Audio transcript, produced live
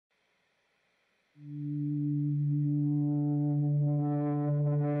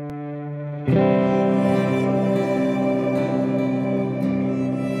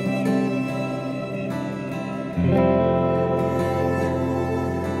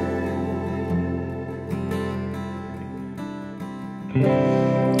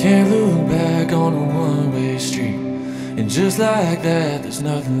Can't look back on a one-way street, and just like that, there's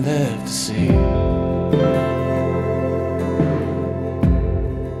nothing left to see.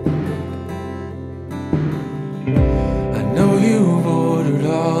 I know you've ordered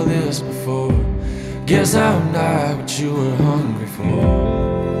all this before. Guess I'm not what you were hungry for.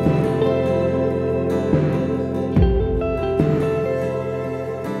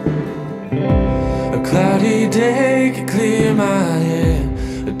 A cloudy day could clear my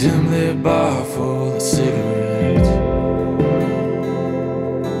head, a dim-lit bar full of cigarettes.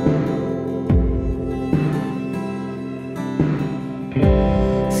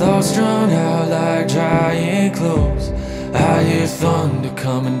 Thoughts drawn out like giant clothes. I hear thunder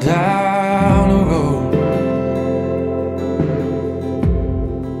coming down the road.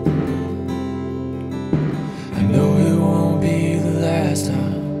 I know it won't be the last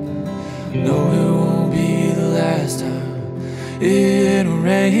time. No, it won't be the last time it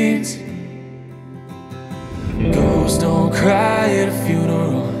rains. Ghosts don't cry at a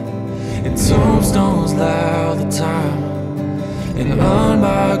funeral, and tombstones lie all the time. And on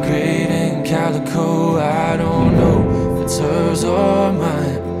my grave in Calico, I don't know if it's hers or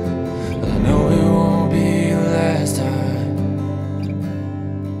mine, but I know it won't be the last time.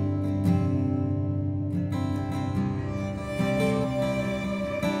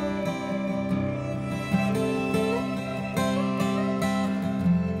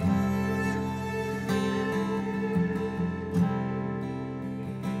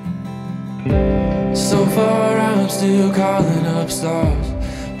 So far I'm still calling up stars,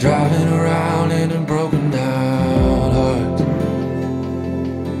 driving around in a broken down heart.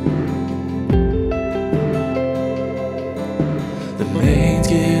 The lanes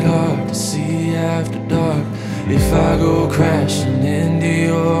get hard to see after dark. If I go crashing into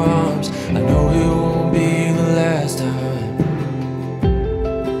your arms, I know it won't be the last time.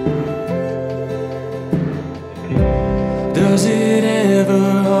 Does it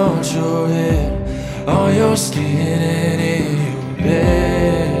ever haunt your head, on your skin and in your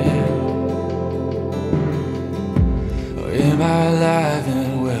bed? Or am I alive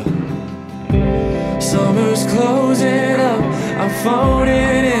and well? Summer's closing up, I'm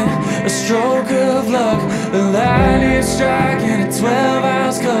phoning in a stroke of luck. The lightning striking a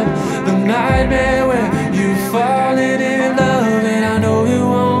 12-ounce cup, the nightmare where you've fallen in love. And I know it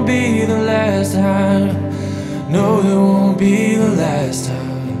won't be the last time. No, it won't be the last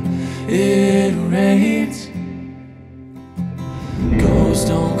time it rains. Ghosts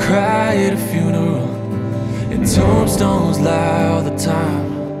don't cry at a funeral, and tombstones lie all the time.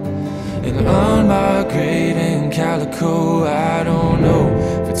 And on my grave in Calico, I don't know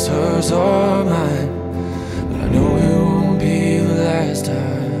if it's hers or mine.